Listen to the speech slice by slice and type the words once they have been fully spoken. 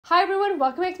Hi everyone,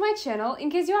 welcome back to my channel. In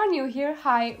case you are new here,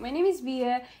 hi, my name is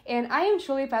Via and I am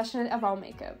truly passionate about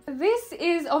makeup. This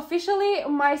is officially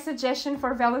my suggestion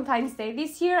for Valentine's Day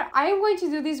this year. I am going to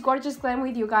do this gorgeous glam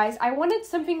with you guys. I wanted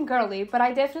something girly, but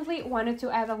I definitely wanted to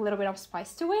add a little bit of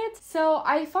spice to it. So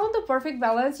I found the perfect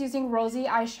balance using rosy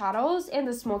eyeshadows and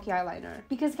the smoky eyeliner.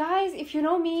 Because guys, if you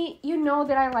know me, you know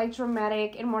that I like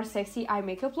dramatic and more sexy eye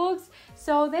makeup looks.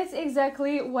 So that's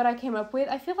exactly what I came up with.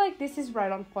 I feel like this is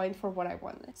right on point for what I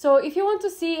wanted. So if you want to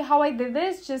see how I did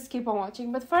this, just keep on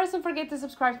watching. But first, don't forget to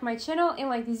subscribe to my channel and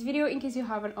like this video in case you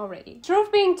haven't already.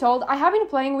 Truth being told, I have been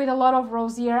playing with a lot of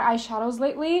rosier eyeshadows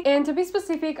lately. And to be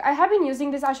specific, I have been using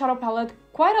this eyeshadow palette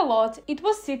quite a lot. It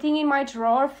was sitting in my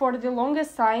drawer for the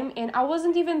longest time and I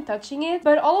wasn't even touching it.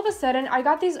 But all of a sudden, I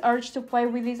got this urge to play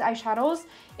with these eyeshadows.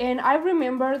 And I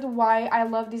remembered why I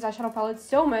love this eyeshadow palette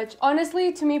so much.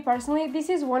 Honestly, to me personally, this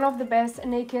is one of the best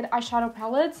naked eyeshadow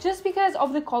palettes just because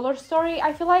of the color story.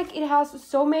 I feel like it has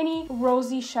so many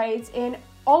rosy shades and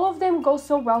all of them go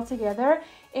so well together.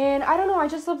 And I don't know, I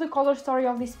just love the color story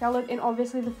of this palette and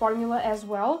obviously the formula as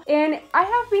well. And I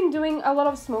have been doing a lot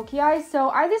of smoky eyes, so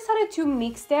I decided to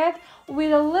mix that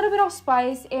with a little bit of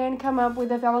spice and come up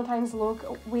with a Valentine's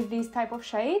look with this type of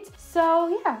shades.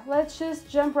 So yeah, let's just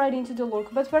jump right into the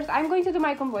look. But first, I'm going to do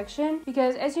my complexion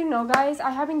because as you know guys, I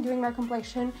have been doing my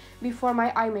complexion before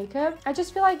my eye makeup. I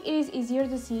just feel like it is easier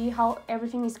to see how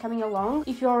everything is coming along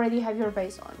if you already have your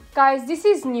base on. Guys, this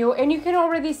is new and you can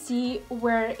already see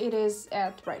where it is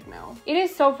at right now. It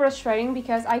is so frustrating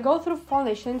because I go through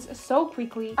foundations so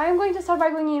quickly. I am going to start by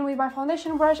going in with my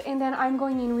foundation brush and then I'm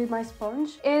going in with my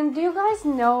sponge. And do you guys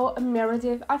know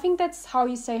Meredith? I think that's how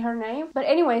you say her name. But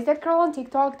anyways, that girl on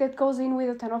TikTok that goes in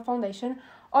with a ton of foundation.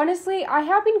 Honestly, I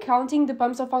have been counting the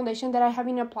pumps of foundation that I have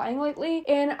been applying lately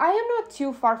and I am not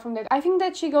too far from that. I think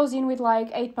that she goes in with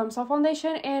like 8 pumps of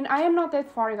foundation and I am not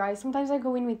that far guys. Sometimes I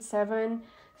go in with 7,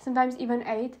 sometimes even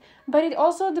 8, but it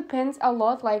also depends a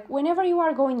lot. Like whenever you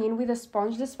are going in with a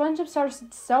sponge, the sponge absorbs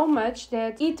so much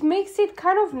that it makes it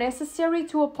kind of necessary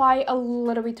to apply a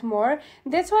little bit more.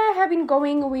 That's why I have been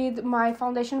going with my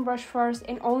foundation brush first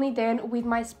and only then with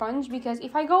my sponge, because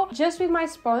if I go just with my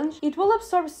sponge, it will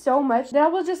absorb so much that I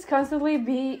will just constantly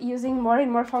be using more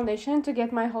and more foundation to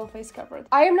get my whole face covered.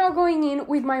 I am now going in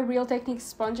with my Real Techniques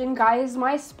sponge and guys,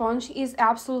 my sponge is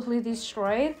absolutely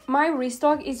destroyed. My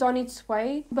restock is on its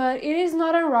way, but it is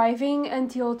not arriving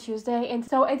until Tuesday, and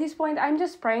so at this point I'm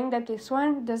just praying that this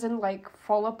one doesn't like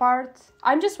fall apart.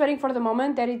 I'm just waiting for the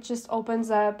moment that it just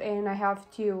opens up and I have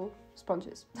 2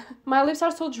 sponges. My lips are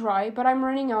so dry, but I'm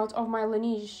running out of my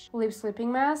Laneige lip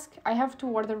sleeping mask. I have to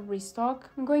order restock.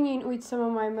 I'm going in with some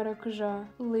of my Maracuja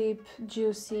lip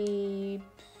juicy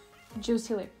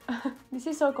lip. This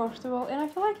is so comfortable and I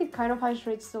feel like it kind of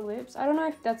hydrates the lips. I don't know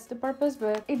if that's the purpose,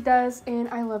 but it does and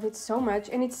I love it so much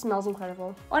and it smells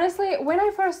incredible. Honestly, when I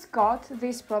first got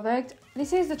this product,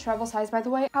 this is the travel size by the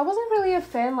way, I wasn't really a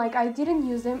fan. Like I didn't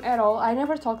use them at all. I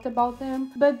never talked about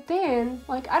them. But then,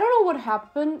 like I don't know what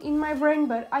happened in my brain,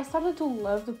 but I started to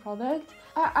love the product.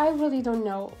 I really don't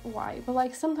know why, but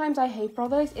like sometimes I hate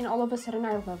products and all of a sudden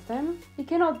I love them. It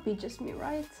cannot be just me,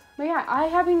 right? But yeah, I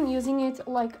have been using it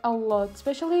like a lot,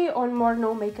 especially on more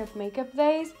no makeup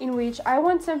days in which I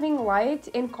want something light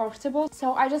and comfortable.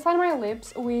 So I just line my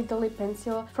lips with the lip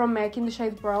pencil from MAC in the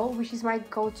shade Brow, which is my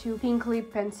go-to pink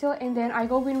lip pencil, and then I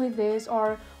go in with this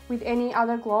or with any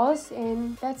other gloss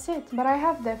and that's it. But I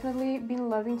have definitely been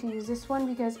loving to use this one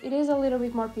because it is a little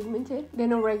bit more pigmented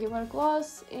than a regular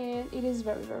gloss and it is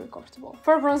very comfortable.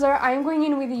 For bronzer, I am going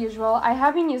in with the usual. I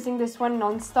have been using this one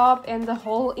non-stop and the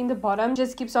hole in the bottom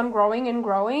just keeps on growing and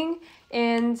growing.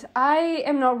 And I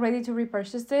am not ready to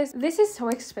repurchase this. This is so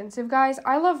expensive, guys.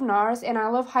 I love NARS and I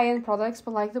love high-end products,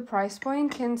 but like the price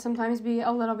point can sometimes be a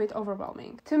little bit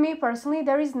overwhelming. To me personally,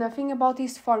 there is nothing about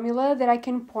this formula that I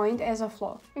can point as a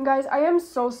flaw. And guys, I am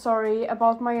so sorry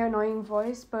about my annoying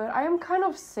voice, but I am kind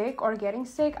of sick or getting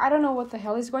sick. I don't know what the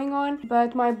hell is going on,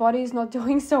 but my body is not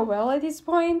doing so well at this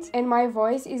point, and my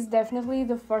voice is definitely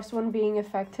the first one being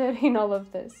affected in all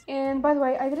of this. And by the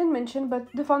way, I didn't mention, but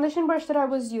the foundation brush that I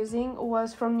was using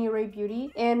was from Nirei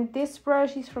Beauty and this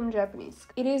brush is from Japanese.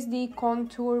 It is the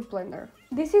Contour Blender.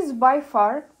 This is by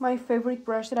far my favorite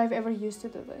brush that I've ever used to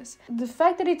do this. The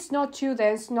fact that it's not too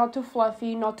dense, not too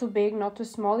fluffy, not too big, not too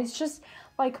small, it's just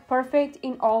like perfect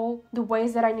in all the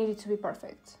ways that I need it to be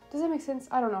perfect. Does that make sense?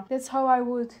 I don't know. That's how I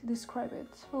would describe it.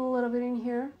 A little bit in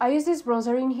here. I use this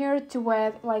bronzer in here to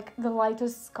add like the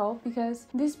lightest scalp because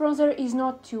this bronzer is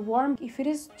not too warm. If it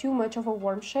is too much of a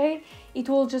warm shade, it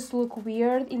will just look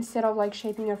weird instead of like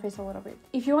shaping your face a little bit.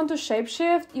 If you want to shape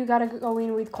shift, you gotta go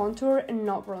in with contour and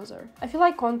not bronzer. I feel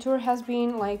like contour has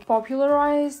been like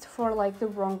popularized for like the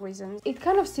wrong reasons. It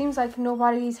kind of seems like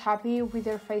nobody is happy with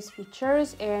their face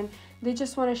features and they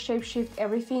just want to shapeshift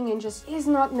everything and just is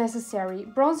not necessary.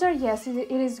 Bronzer, yes,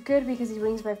 it is good because it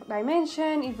brings back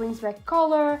dimension, it brings back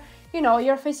color. You know,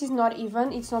 your face is not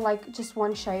even, it's not like just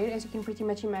one shade, as you can pretty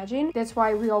much imagine. That's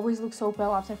why we always look so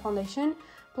pale after foundation.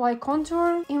 But like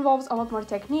contour involves a lot more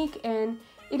technique and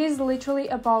it is literally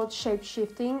about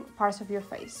shape-shifting parts of your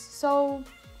face. So,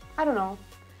 I don't know.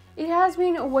 It has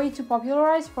been way too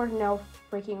popularized for no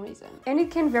freaking reason. And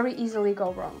it can very easily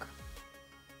go wrong.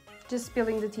 Just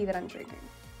spilling the tea that I'm drinking.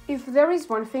 If there is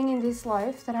one thing in this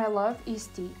life that I love is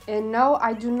tea. And no,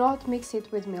 I do not mix it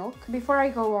with milk. Before I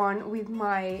go on with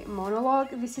my monologue,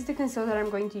 this is the concealer that I'm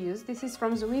going to use. This is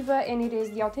from Zoeva and it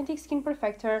is the Authentic Skin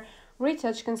Perfector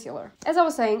Retouch Concealer. As I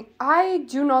was saying, I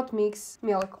do not mix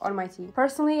milk on my tea.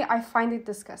 Personally, I find it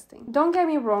disgusting. Don't get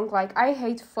me wrong, like I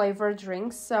hate flavored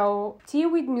drinks, so tea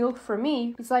with milk for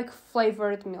me is like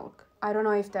flavored milk. I don't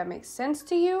know if that makes sense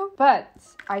to you, but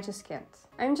I just can't.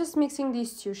 I'm just mixing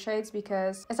these two shades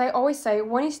because, as I always say,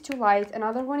 one is too light,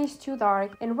 another one is too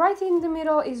dark, and right in the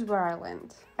middle is where I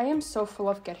land. I am so full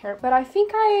of cat hair, but I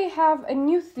think I have a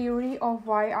new theory of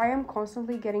why I am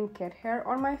constantly getting cat hair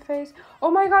on my face.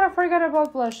 Oh my god, I forgot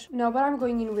about blush. No, but I'm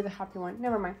going in with a happy one.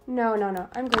 Never mind. No,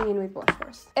 I'm going in with blush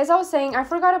first. As I was saying, I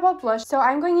forgot about blush, so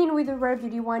I'm going in with the Rare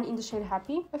Beauty one in the shade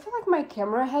Happy. I feel like my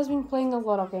camera has been playing a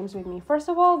lot of games with me. First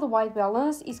of all, the white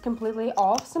balance is completely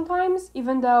off sometimes,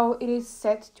 even though it is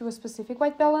set to a specific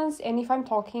white balance, and if I'm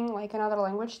talking like another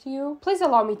language to you, please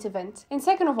allow me to vent. And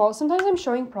second of all, sometimes I'm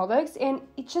showing products and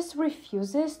it just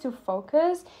refuses to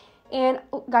focus. And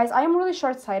guys, I am really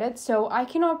short-sighted, so I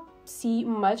cannot see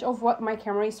much of what my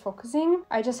camera is focusing.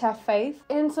 I just have faith.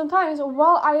 And sometimes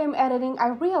while I am editing, I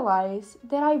realize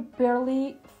that I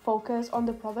barely focus on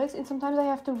the products and sometimes I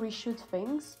have to reshoot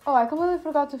things. Oh, I completely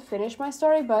forgot to finish my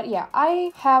story, but yeah,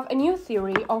 I have a new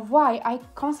theory of why I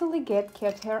constantly get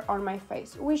cat hair on my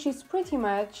face, which is pretty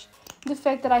much the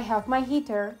fact that I have my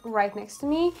heater right next to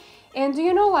me. And do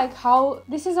you know like how,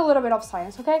 this is a little bit of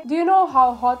science, okay? Do you know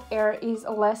how hot air is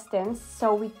less dense,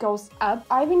 so it goes up?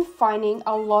 I've been finding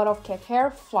a lot of cat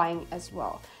hair flying as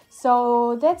well.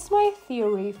 So that's my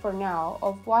theory for now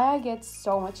of why I get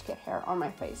so much cat hair on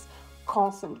my face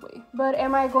constantly. But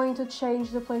am I going to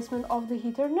change the placement of the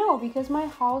heater? No, because my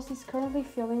house is currently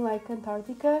feeling like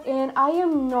Antarctica and I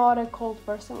am not a cold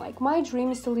person. Like my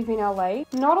dream is to live in LA,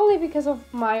 not only because of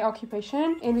my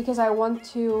occupation and because I want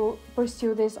to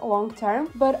pursue this long term,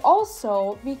 but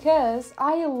also because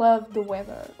I love the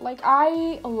weather. Like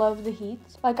I love the heat.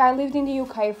 Like I lived in the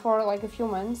UK for like a few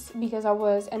months because I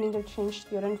was an interchange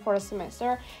student for a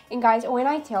semester, and guys, when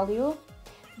I tell you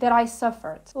that I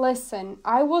suffered. Listen,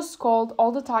 I was cold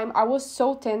all the time. I was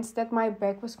so tense that my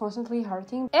back was constantly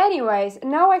hurting. Anyways,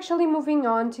 now actually moving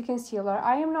on to concealer.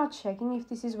 I am not checking if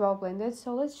this is well blended,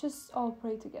 so let's just all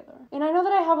pray together. And I know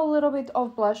that I have a little bit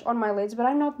of blush on my lids, but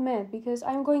I'm not mad because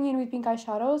I'm going in with pink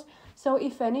eyeshadows. So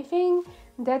if anything,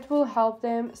 that will help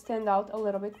them stand out a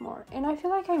little bit more. And I feel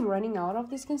like I'm running out of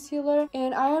this concealer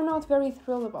and I am not very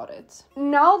thrilled about it.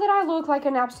 Now that I look like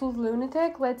an absolute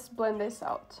lunatic, let's blend this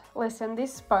out. Listen,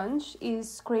 this sponge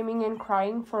is screaming and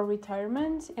crying for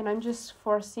retirement and I'm just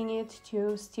forcing it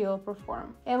to still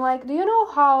perform. And like, do you know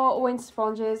how when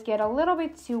sponges get a little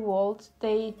bit too old,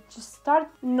 they just start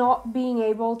not being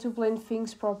able to blend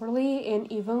things properly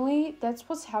and evenly? That's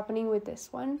what's happening with this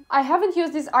one. I haven't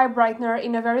used this eye brightener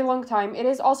in a very long time. It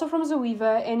is also from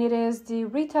Zoeva and it is the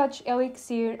Retouch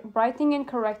Elixir Brightening and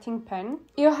Correcting Pen.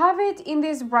 You have it in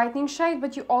this brightening shade,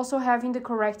 but you also have in the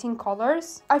correcting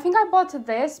colors. I think I bought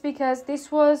this because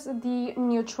this was the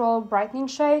neutral brightening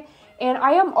shade, and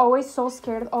I am always so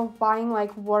scared of buying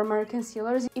like warmer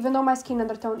concealers, even though my skin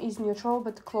undertone is neutral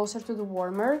but closer to the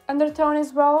warmer undertone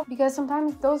as well, because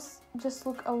sometimes those just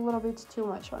look a little bit too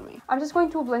much on me. I'm just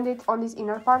going to blend it on this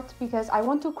inner part because I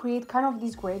want to create kind of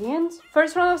this gradient.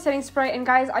 First round of setting spray, and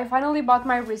guys, I finally bought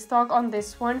my restock on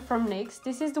this one from NYX.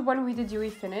 This is the one with the dewy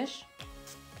finish.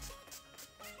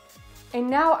 And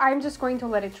now I'm just going to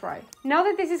let it dry. Now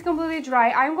that this is completely dry,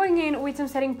 I'm going in with some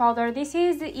setting powder. This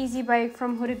is the Easy Bake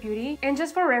from Huda Beauty. And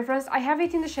just for reference, I have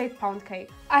it in the shade Pound Cake.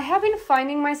 I have been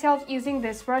finding myself using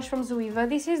this brush from Zoeva.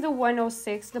 This is the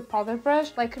 106, the powder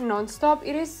brush, like non-stop.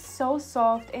 It is so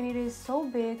soft and it is so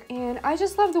big. And I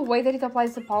just love the way that it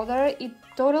applies the powder. It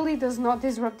totally does not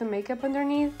disrupt the makeup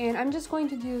underneath. And I'm just going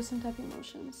to do some tapping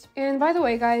motions. And by the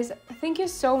way, guys, thank you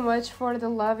so much for the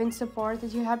love and support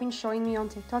that you have been showing me on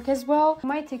TikTok as well.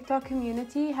 My TikTok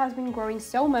community has been growing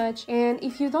so much, and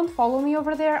if you don't follow me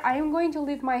over there, I am going to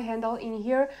leave my handle in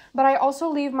here, but I also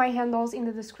leave my handles in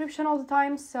the description all the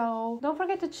time, so don't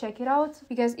forget to check it out,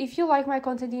 because if you like my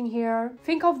content in here,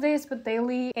 think of this but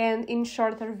daily and in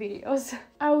shorter videos.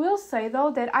 I will say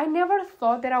though that I never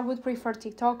thought that I would prefer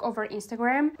TikTok over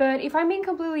Instagram, but if I'm being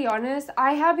completely honest,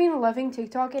 I have been loving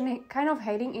TikTok and kind of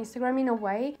hating Instagram in a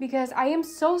way, because I am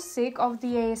so sick of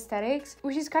the aesthetics,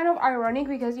 which is kind of ironic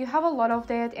because you have a lot of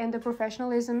that and the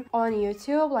professionalism on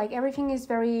YouTube, like everything is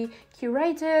very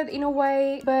curated in a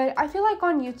way, but I feel like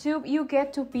on YouTube you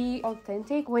get to be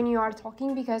authentic when you are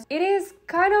talking, because it is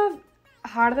kind of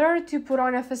harder to put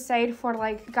on a facade for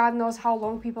like God knows how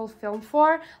long people film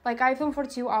for. Like I film for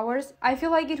 2 hours. I feel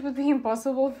like it would be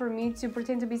impossible for me to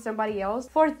pretend to be somebody else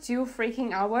for 2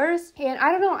 freaking hours. And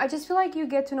I don't know, I just feel like you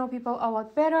get to know people a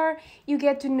lot better. You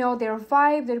get to know their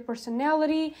vibe, their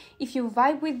personality, if you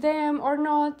vibe with them or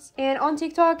not. And on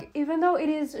TikTok, even though it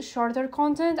is shorter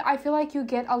content, I feel like you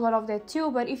get a lot of that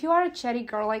too. But if you are a chatty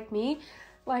girl like me,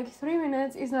 like 3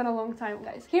 minutes is not a long time,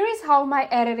 guys. Here is how my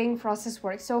editing process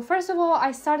works. So first of all,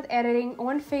 I start editing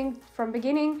one thing from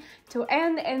beginning to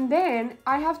end, and then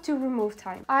I have to remove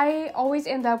time. I always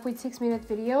end up with 6-minute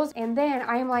videos, and then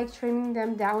I'm like trimming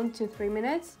them down to 3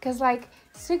 minutes, because like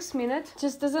 6 minutes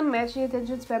just doesn't match the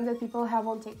attention span that people have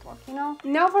on TikTok, you know?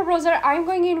 Now for bronzer, I'm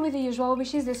going in with the usual,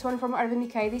 which is this one from Urban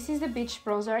Decay. This is the Beach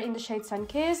Bronzer in the shade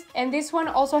Sunkissed, and this one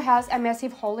also has a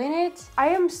massive hole in it. I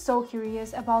am so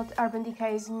curious about Urban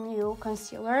Decay's new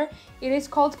concealer. It is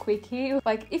called Quickie.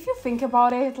 Like, if you think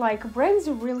about it, like brands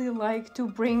really like to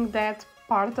bring that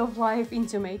part of life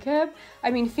into makeup.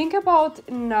 I mean, think about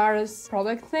NARS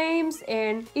product names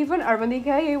and even Urban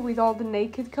Decay with all the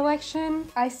Naked collection.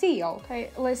 I see y'all.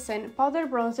 Okay, listen, powder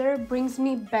bronzer brings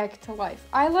me back to life.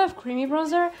 I love creamy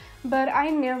bronzer, but I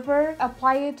never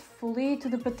apply it fully to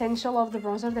the potential of the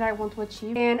bronzer that I want to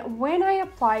achieve. And when I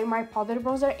apply my powder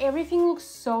bronzer, everything looks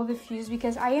so diffused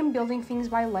because I am building things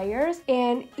by layers,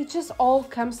 and it just all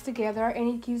comes together and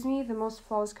it gives me the most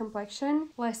flawless complexion.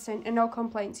 Listen, and no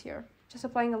complaints here. Just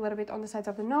applying a little bit on the sides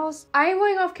of the nose. I'm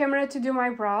going off camera to do my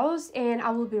brows, and I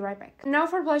will be right back. Now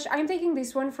for blush, I'm taking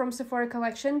this one from Sephora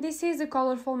collection. This is a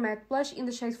colorful matte blush in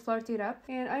the shade Flirt It Up,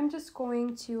 and I'm just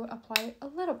going to apply a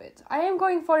little bit. I am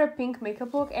going for a pink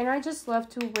makeup look, and I just love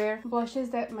to wear blushes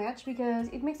that match because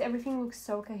it makes everything look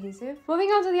so cohesive. Moving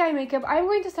on to the eye makeup, I'm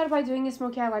going to start by doing a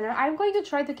smoky eyeliner. I'm going to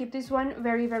try to keep this one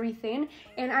very, very thin,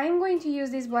 and I'm going to use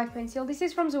this black pencil. This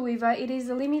is from Zoeva. It is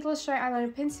a Limitless Shy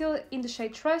Eyeliner Pencil in the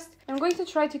shade Trust. I'm going to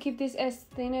try to keep this as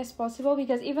thin as possible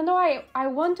because even though I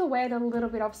want to add a little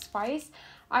bit of spice,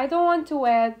 I don't want to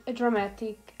add a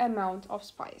dramatic amount of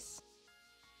spice.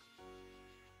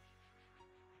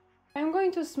 I'm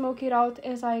going to smoke it out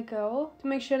as I go to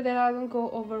make sure that I don't go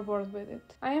overboard with it.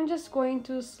 I am just going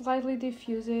to slightly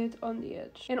diffuse it on the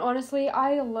edge. And honestly,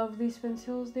 I love these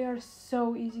pencils. They are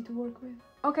so easy to work with.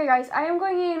 Okay guys, I am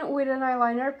going in with an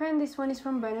eyeliner pen. This one is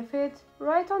from Benefit.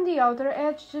 Right on the outer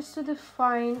edge, just to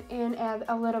define and add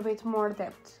a little bit more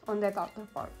depth on that outer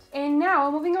part. And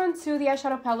now, moving on to the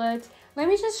eyeshadow palette, let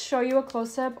me just show you a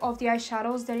close-up of the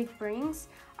eyeshadows that it brings.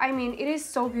 I mean, it is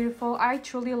so beautiful. I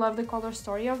truly love the color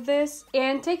story of this.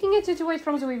 And taking a 228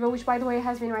 from Zoeva, which by the way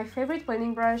has been my favorite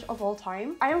blending brush of all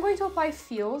time, I am going to apply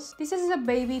Feels. This is a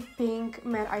baby pink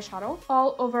matte eyeshadow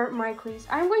all over my crease.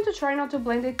 I'm going to try not to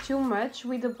blend it too much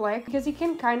with the black because it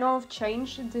can kind of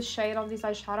change the shade of this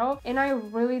eyeshadow, and I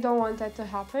really don't want that to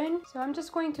happen. So I'm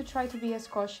just going to try to be as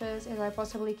cautious as I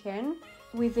possibly can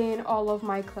within all of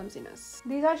my clumsiness.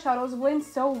 These eyeshadows blend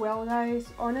so well, guys.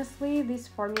 Honestly, this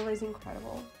formula is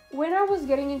incredible. When I was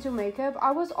getting into makeup,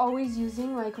 I was always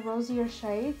using like rosier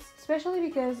shades, especially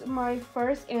because my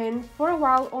first and for a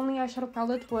while only eyeshadow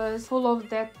palette was full of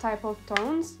that type of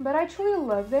tones, but I truly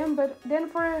love them. But then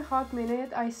for a hot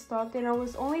minute I stopped and I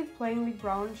was only playing with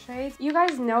brown shades. You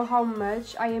guys know how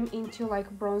much I am into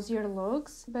like bronzier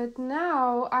looks, but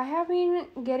now I have been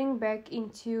getting back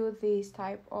into this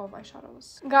type of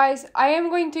eyeshadows. Guys, I am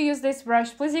going to use this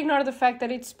brush. Please ignore the fact that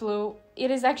it's blue. It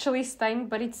is actually stained,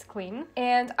 but it's clean.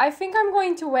 And I think I'm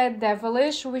going to add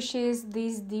Devilish, which is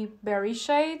this deep berry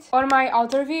shade, on my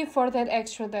outer V for that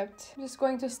extra depth. I'm just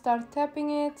going to start tapping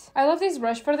it. I love this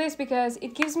brush for this because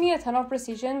it gives me a ton of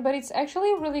precision, but it's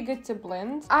actually really good to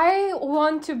blend. I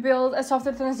want to build a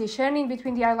softer transition in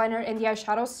between the eyeliner and the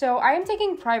eyeshadow, so I am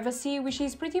taking Privacy, which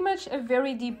is pretty much a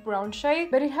very deep brown shade,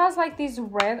 but it has like this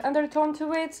red undertone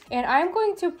to it, and I'm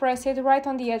going to press it right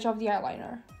on the edge of the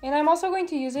eyeliner. And I'm also going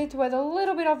to use it to add a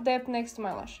little bit of depth next to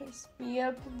my lashes.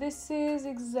 Yep, this is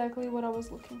exactly what I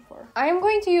was looking for. I am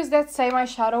going to use that same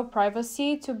eyeshadow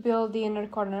Privacy to build the inner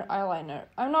corner eyeliner.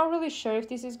 I'm not really sure if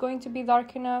this is going to be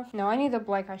dark enough. No, I need a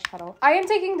black eyeshadow. I am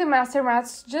taking the Master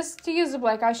Mats just to use the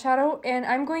black eyeshadow, and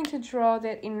I'm going to draw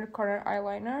that inner corner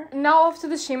eyeliner. Now off to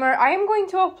the shimmer. I am going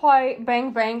to apply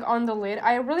Bang Bang on the lid.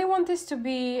 I really want this to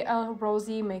be a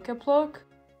rosy makeup look.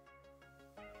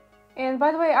 And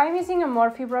by the way, I'm using a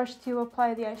Morphe brush to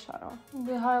apply the eyeshadow.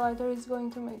 The highlighter is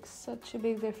going to make such a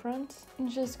big difference.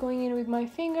 Just going in with my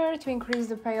finger to increase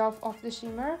the payoff of the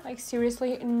shimmer. Like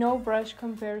seriously, no brush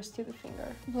compares to the finger.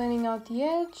 Blending out the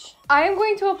edge. I am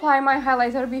going to apply my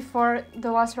highlighter before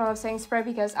the last round of setting spray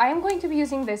because I am going to be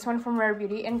using this one from Rare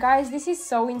Beauty. And guys, this is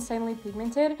so insanely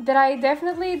pigmented that I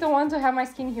definitely don't want to have my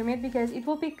skin humid because it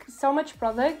will pick so much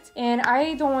product and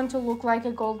I don't want to look like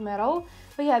a gold medal.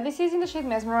 But yeah, this is in the shade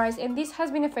Mesmerize, and this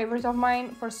has been a favorite of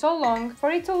mine for so long.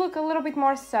 For it to look a little bit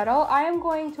more subtle, I am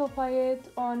going to apply it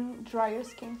on drier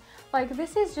skin. Like,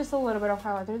 this is just a little bit of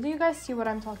highlighter. Do you guys see what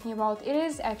I'm talking about? It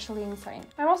is actually insane.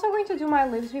 I'm also going to do my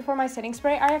lips before my setting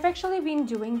spray. I have actually been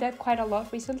doing that quite a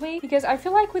lot recently because I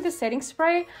feel like with the setting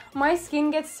spray, my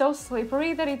skin gets so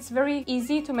slippery that it's very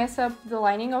easy to mess up the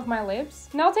lining of my lips.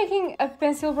 Now taking a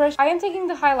pencil brush, I am taking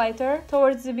the highlighter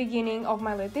towards the beginning of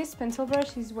my lid. This pencil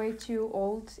brush is way too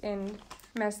old and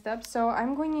messed up, so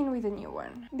I'm going in with a new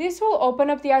one. This will open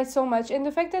up the eye so much, and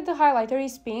the fact that the highlighter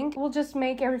is pink will just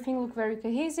make everything look very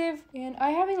cohesive, and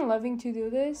I have been loving to do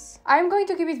this. I'm going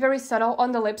to keep it very subtle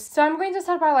on the lips, so I'm going to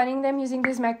start by lining them using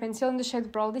this MAC pencil in the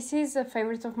shade Brawl. This is a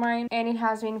favorite of mine and it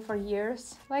has been for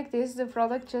years. Like this, the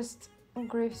product just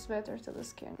grieves better to the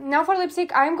skin. Now for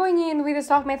lipstick, I'm going in with a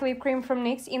soft matte lip cream from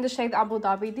NYX in the shade Abu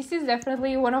Dhabi. This is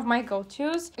definitely one of my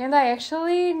go-tos, and I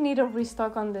actually need a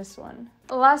restock on this one.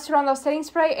 Last round of setting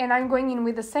spray, and I'm going in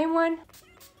with the same one.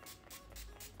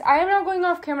 I am now going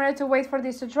off camera to wait for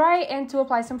this to dry and to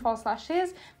apply some false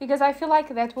lashes because I feel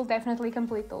like that will definitely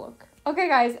complete the look. Okay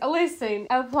guys, listen,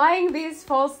 applying these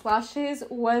false lashes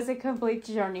was a complete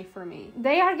journey for me.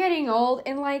 They are getting old,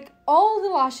 and like all the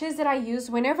lashes that I use,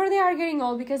 whenever they are getting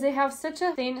old, because they have such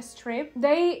a thin strip,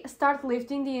 they start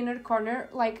lifting the inner corner.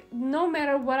 Like no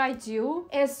matter what I do,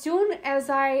 as soon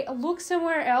as I look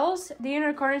somewhere else, the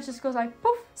inner corner just goes like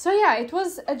poof. So yeah, it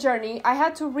was a journey. I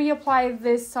had to reapply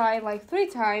this side like 3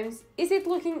 times. Is it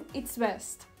looking its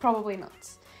best? Probably not.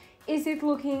 Is it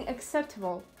looking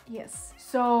acceptable? Yes.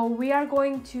 So we are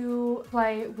going to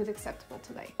play with acceptable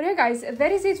today. But yeah guys,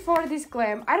 that is it for this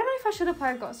glam. I don't know if I should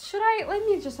apply gloss. Should I? Let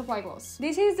me just apply gloss.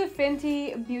 This is the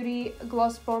Fenty Beauty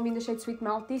Gloss Bomb in the shade Sweet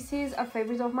Mouth. This is a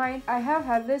favorite of mine. I have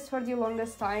had this for the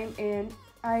longest time and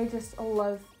I just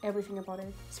love everything about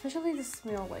it. Especially the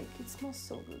smell, like it smells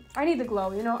so good. I need the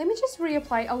glow, you know. Let me just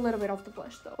reapply a little bit of the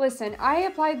blush though. Listen, I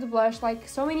applied the blush like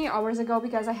so many hours ago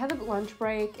because I had a lunch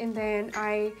break and then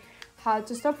I had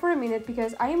to stop for a minute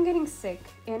because I am getting sick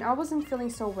and I wasn't feeling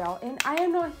so well, and I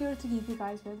am not here to give you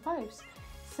guys bad vibes.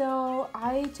 So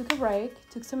I took a break,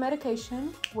 took some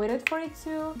medication, waited for it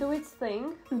to do its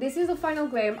thing. This is the final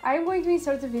glam. I'm going to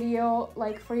insert a video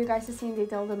like for you guys to see in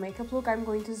detail the makeup look. I'm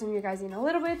going to zoom you guys in a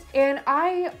little bit. And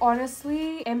I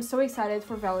honestly am so excited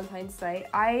for Valentine's Day.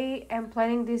 I am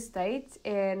planning this date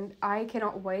and I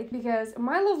cannot wait because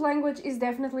my love language is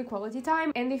definitely quality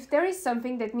time. And if there is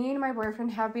something that me and my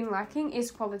boyfriend have been lacking,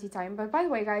 is quality time. But by the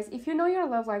way guys, if you know your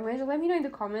love language, let me know in the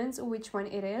comments which one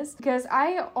it is, because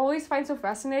I always find so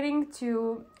fascinating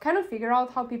to kind of figure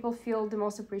out how people feel the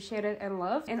most appreciated and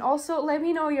loved. And also let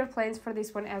me know your plans for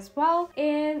this one as well.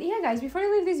 And yeah guys, before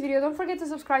you leave this video, don't forget to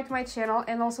subscribe to my channel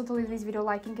and also to leave this video a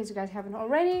like in case you guys haven't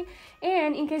already.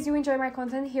 And in case you enjoy my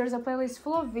content, here's a playlist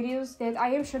full of videos that I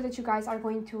am sure that you guys are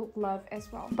going to love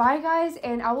as well. Bye guys,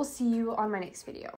 and I will see you on my next video.